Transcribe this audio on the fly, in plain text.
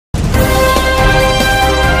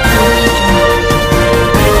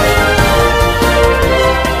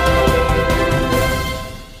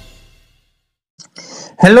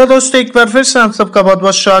Hello दोस्तों, एक बार फिर से आप सबका बहुत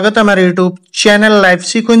बहुत स्वागत है हमारे यूट्यूब चैनल लाइव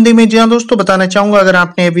सीखो हिंदी में। जी हाँ दोस्तों, बताना चाहूंगा अगर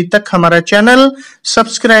आपने अभी तक हमारा चैनल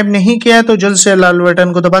सब्सक्राइब नहीं किया है तो जल्द से लाल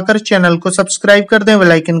बटन को दबाकर चैनल को सब्सक्राइब कर दें,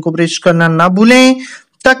 बेल आइकन को प्रेस करना ना भूलें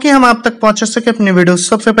ताकि हम आप तक पहुंचा सके अपनी वीडियो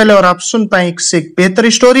सबसे पहले और आप सुन पाए एक से एक बेहतर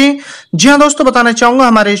स्टोरी। जी हाँ दोस्तों, बताना चाहूंगा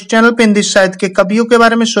हमारे इस चैनल पे हिंदी साहित्य के कवियों के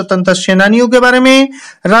बारे में, स्वतंत्रता सेनानियों के बारे में,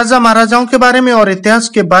 राजा महाराजाओं के बारे में और इतिहास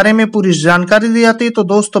के बारे में पूरी जानकारी दी जाती है। तो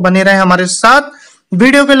दोस्तों बने रहे हमारे साथ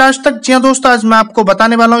वीडियो के लास्ट तक। जी हाँ दोस्तों, आज मैं आपको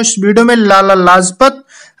बताने वाला हूँ इस वीडियो में लाला लाजपत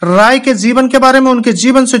राय के जीवन के बारे में, उनके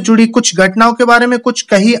जीवन से जुड़ी कुछ घटनाओं के बारे में, कुछ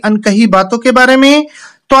कही अनकही बातों के बारे में।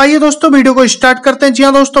 तो आइए दोस्तों वीडियो को स्टार्ट करते हैं। जी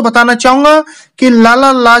हाँ दोस्तों, बताना चाहूंगा कि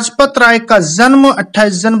लाला लाजपत राय का जन्म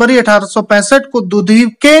 28 जनवरी 1865 को दूधी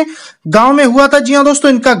के गांव में हुआ था। जी हाँ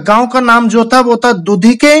दोस्तों, इनका गांव का नाम जो था वो था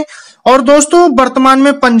दूधी के, और दोस्तों वर्तमान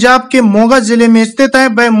में पंजाब के मोगा जिले में स्थित है।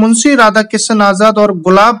 वह मुंशी राधा किशन आजाद और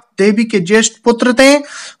गुलाब देवी के ज्येष्ठ पुत्र थे।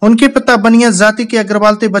 उनके पिता बनिया जाति के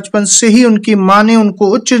अग्रवाल थे। बचपन से ही उनकी मां ने उनको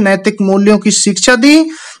उच्च नैतिक मूल्यों की शिक्षा दी।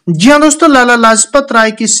 जी हाँ दोस्तों, लाला लाजपत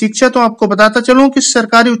राय की शिक्षा तो आपको बताता चलूं कि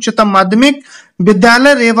सरकारी उच्चतर माध्यमिक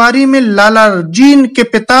विद्यालय रेवाड़ी में लाला जी के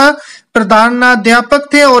पिता प्रधानाध्यापक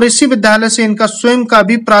थे और इसी विद्यालय से इनका स्वयं का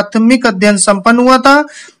भी प्राथमिक अध्ययन संपन्न हुआ था।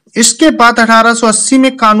 इसके बाद 1880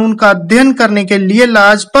 में कानून का अध्ययन करने के लिए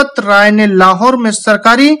लाजपत राय ने लाहौर में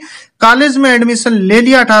सरकारी कॉलेज में एडमिशन ले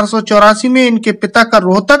लिया। 1884 में इनके पिता का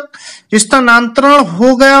रोहतक स्थानांतरण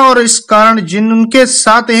हो गया और इस कारण जिनके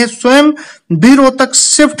साथ यह स्वयं भी रोहतक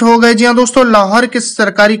शिफ्ट हो गए। जी हाँ दोस्तों, लाहौर के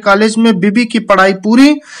सरकारी कॉलेज में बीबी की पढ़ाई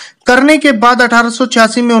पूरी करने के बाद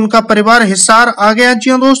 1886 में उनका परिवार हिसार आ गया। जी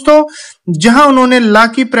हाँ दोस्तों, जहां उन्होंने लॉ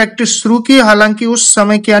की प्रैक्टिस शुरू की। हालांकि उस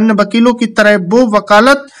समय के अन्य वकीलों की तरह वो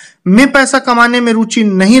वकालत में पैसा कमाने में रुचि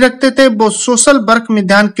नहीं रखते थे, वो सोशल वर्क में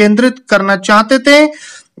ध्यान केंद्रित करना चाहते थे।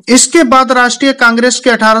 इसके बाद राष्ट्रीय कांग्रेस के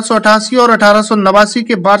 1888 और 1889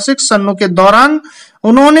 के वार्षिक सन्नों के दौरान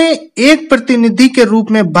उन्होंने एक प्रतिनिधि के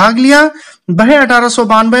रूप में भाग लिया। वह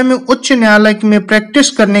 1892 में उच्च न्यायालय में प्रैक्टिस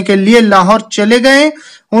करने के लिए लाहौर चले गए।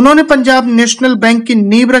 उन्होंने पंजाब नेशनल बैंक की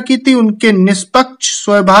नींव रखी थी। उनके निष्पक्ष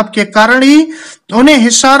स्वभाव के कारण ही उन्हें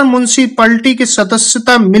हिसार म्युनिसिपैलिटी की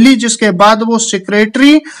सदस्यता मिली, जिसके बाद वो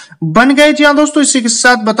सेक्रेटरी बन गए। जी हाँ दोस्तों, इसी के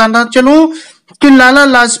साथ बताना चलूं कि लाला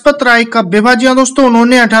लाजपत राय का विवाह, जी हाँ दोस्तों,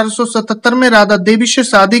 उन्होंने 1877 में राधा देवी से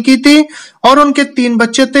शादी की थी और उनके 3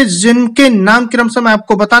 बच्चे थे, जिनके नाम क्रमशः मैं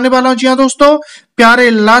आपको बताने वाला हूँ। जी हाँ दोस्तों, प्यारे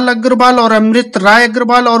लाल अग्रवाल और अमृत राय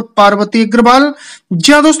अग्रवाल और पार्वती अग्रवाल।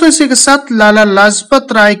 जी हाँ दोस्तों, इसी के साथ लाला लाजपत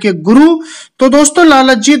राय के गुरु तो दोस्तों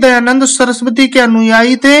लाला जी दयानंद सरस्वती के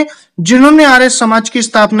अनुयायी थे, जिन्होंने आर्य समाज की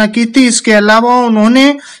स्थापना की थी। इसके अलावा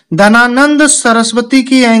उन्होंने धनानंद सरस्वती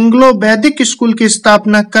की एंग्लो वैदिक स्कूल की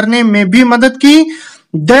स्थापना करने में भी मदद की।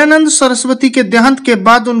 दयानंद सरस्वती के देहांत के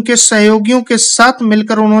बाद उनके सहयोगियों के साथ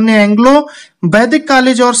मिलकर उन्होंने एंग्लो वैदिक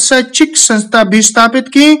कॉलेज और शैक्षिक संस्था भी स्थापित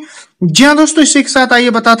की। जी हाँ दोस्तों, इसी के साथ आइए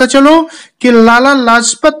बताता चलो कि लाला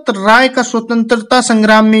लाजपत राय का स्वतंत्रता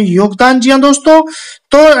संग्राम में योगदान। जी हाँ दोस्तों,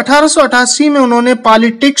 तो 1888 में उन्होंने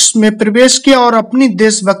पॉलिटिक्स में प्रवेश किया और अपनी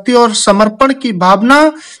देशभक्ति और समर्पण की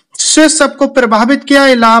भावना से सबको प्रभावित किया।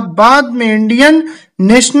 इलाहाबाद में इंडियन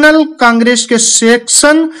नेशनल कांग्रेस के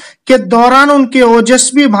सेक्शन के दौरान उनके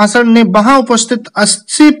ओजस्वी भाषण ने वहां उपस्थित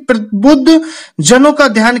 80 बुद्ध जनों का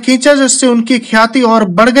ध्यान खींचा, जिससे उनकी ख्याति और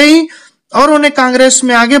बढ़ गई और उन्हें कांग्रेस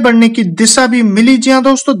में आगे बढ़ने की दिशा भी मिली। जी हाँ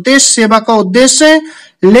दोस्तों, देश सेवा का उद्देश्य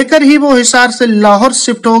लेकर ही वो हिसार से लाहौर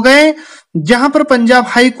शिफ्ट हो गए, जहां पर पंजाब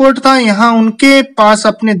हाई कोर्ट था। यहाँ उनके पास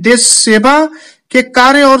अपने देश सेवा के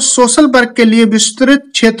कार्य और सोशल वर्क के लिए विस्तृत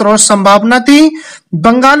क्षेत्र और संभावना थी।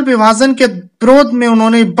 बंगाल विभाजन के विरोध में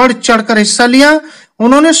उन्होंने बढ़ चढ़कर हिस्सा लिया।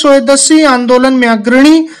 उन्होंने स्वदेशी आंदोलन में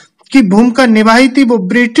अग्रणी की भूमिका निभाई थी। वो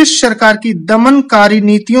ब्रिटिश सरकार की दमनकारी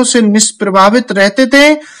नीतियों से निष्प्रभावित रहते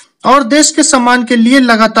थे और देश के सम्मान के लिए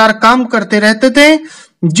लगातार काम करते रहते थे।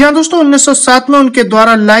 जी हाँ दोस्तों, 1907 में उनके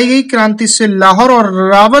द्वारा लाई गई क्रांति से लाहौर और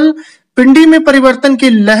रावलपिंडी में परिवर्तन की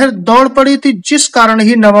लहर दौड़ पड़ी थी, जिस कारण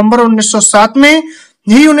ही नवंबर 1907 में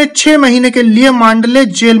ही उन्हें 6 महीने के लिए मांडले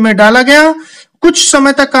जेल में डाला गया। कुछ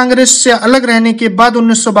समय तक कांग्रेस से अलग रहने के बाद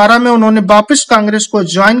 1912 में उन्होंने वापस कांग्रेस को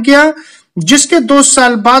ज्वाइन किया, जिसके 2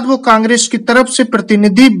 साल बाद वो कांग्रेस की तरफ से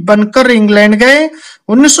प्रतिनिधि बनकर इंग्लैंड गए।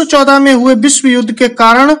 1914 में हुए विश्व युद्ध के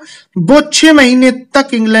कारण वो 6 महीने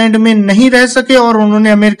तक इंग्लैंड में नहीं रह सके और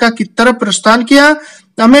उन्होंने अमेरिका की तरफ प्रस्थान किया।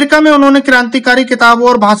 अमेरिका में उन्होंने क्रांतिकारी किताबों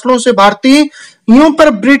और भाषणों से भारतीयों पर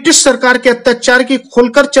ब्रिटिश सरकार के अत्याचार की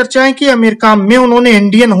खोलकर चर्चाएं की। अमेरिका में उन्होंने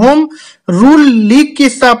इंडियन होम रूल लीग की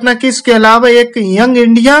स्थापना की। इसके अलावा एक यंग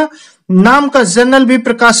इंडिया नाम का जर्नल भी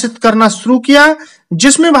प्रकाशित करना शुरू किया,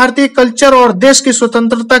 जिसमें भारतीय कल्चर और देश की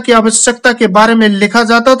स्वतंत्रता की आवश्यकता के बारे में लिखा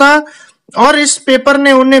जाता था। और इस पेपर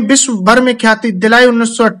ने उन्हें विश्व भर में ख्याति दिलाई।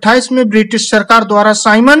 1928 में ब्रिटिश सरकार द्वारा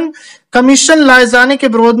साइमन कमीशन लाए जाने के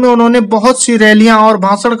विरोध में उन्होंने बहुत सी रैलियां और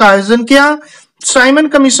भाषण का आयोजन किया। साइमन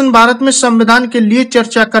कमीशन भारत में संविधान के लिए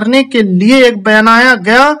चर्चा करने के लिए एक बनाया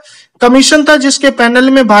गया कमीशन था, जिसके पैनल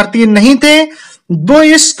में भारतीय नहीं थे। वो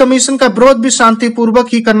इस कमीशन का विरोध भी शांतिपूर्वक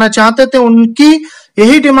ही करना चाहते थे। उनकी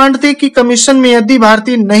यही डिमांड थी कि कमीशन में यदि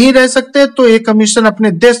भारतीय नहीं रह सकते तो ये कमीशन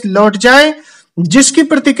अपने देश लौट जाए, जिसकी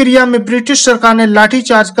प्रतिक्रिया में ब्रिटिश सरकार ने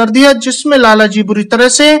लाठीचार्ज कर दिया, जिसमें लाला जी बुरी तरह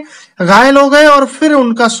से घायल हो गए और फिर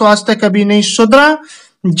उनका स्वास्थ्य कभी नहीं सुधरा।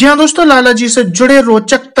 जी हाँ दोस्तों, लाला जी से जुड़े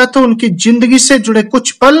रोचक तथ्य, उनकी जिंदगी से जुड़े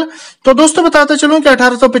कुछ पल। तो दोस्तों बताते चलूं कि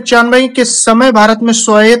 1895 के समय भारत में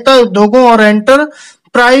स्वायत्त उद्योगों और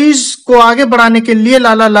एंटरप्राइज को आगे बढ़ाने के लिए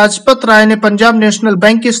लाला लाजपत राय ने पंजाब नेशनल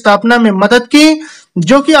बैंक की स्थापना में मदद की,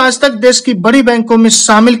 जो कि आज तक देश की बड़ी बैंकों में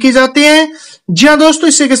शामिल की जाती है। जी हाँ दोस्तों,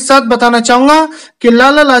 इसी के साथ बताना चाहूंगा कि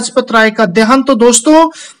लाला लाजपत राय का देहांत, तो दोस्तों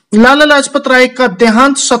लाला लाजपत राय का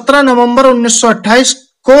देहांत 17 नवंबर 1928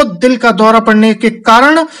 को दिल का दौरा पड़ने के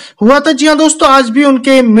कारण हुआ था। जी हाँ दोस्तों, आज भी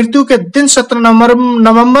उनके मृत्यु के दिन 17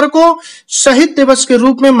 नवंबर को शहीद दिवस के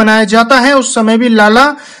रूप में मनाया जाता है। उस समय भी लाला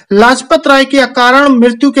लाजपत राय के कारण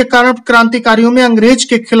मृत्यु के कारण क्रांतिकारियों में अंग्रेज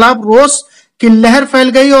के खिलाफ रोष की लहर फैल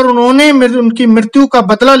गई और उन्होंने उनकी मृत्यु का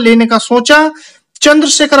बदला लेने का सोचा।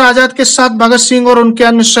 चंद्रशेखर आजाद के साथ भगत सिंह और उनके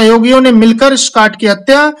अन्य सहयोगियों ने मिलकर स्कॉट की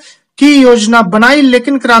हत्या की योजना बनाई,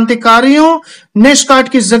 लेकिन क्रांतिकारियों ने स्कॉट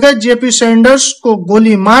की जगह जेपी सैंडर्स को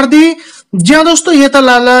गोली मार दी। जी हाँ दोस्तों, ये था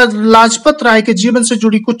लाला लाजपत राय के जीवन से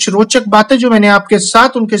जुड़ी कुछ रोचक बातें, जो मैंने आपके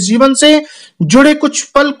साथ उनके जीवन से जुड़े कुछ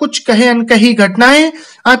पल, कुछ कहे अनकही घटनाएं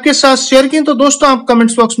आपके साथ शेयर की। तो दोस्तों आप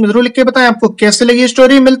कमेंट्स बॉक्स में जरूर लिख के बताएं आपको कैसे लगी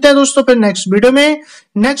स्टोरी। मिलते हैं दोस्तों फिर नेक्स्ट वीडियो में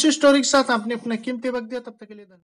नेक्स्ट स्टोरी के साथ। आपने अपना कीमती वक्त दिया, तब तक के लिए धन्यवाद।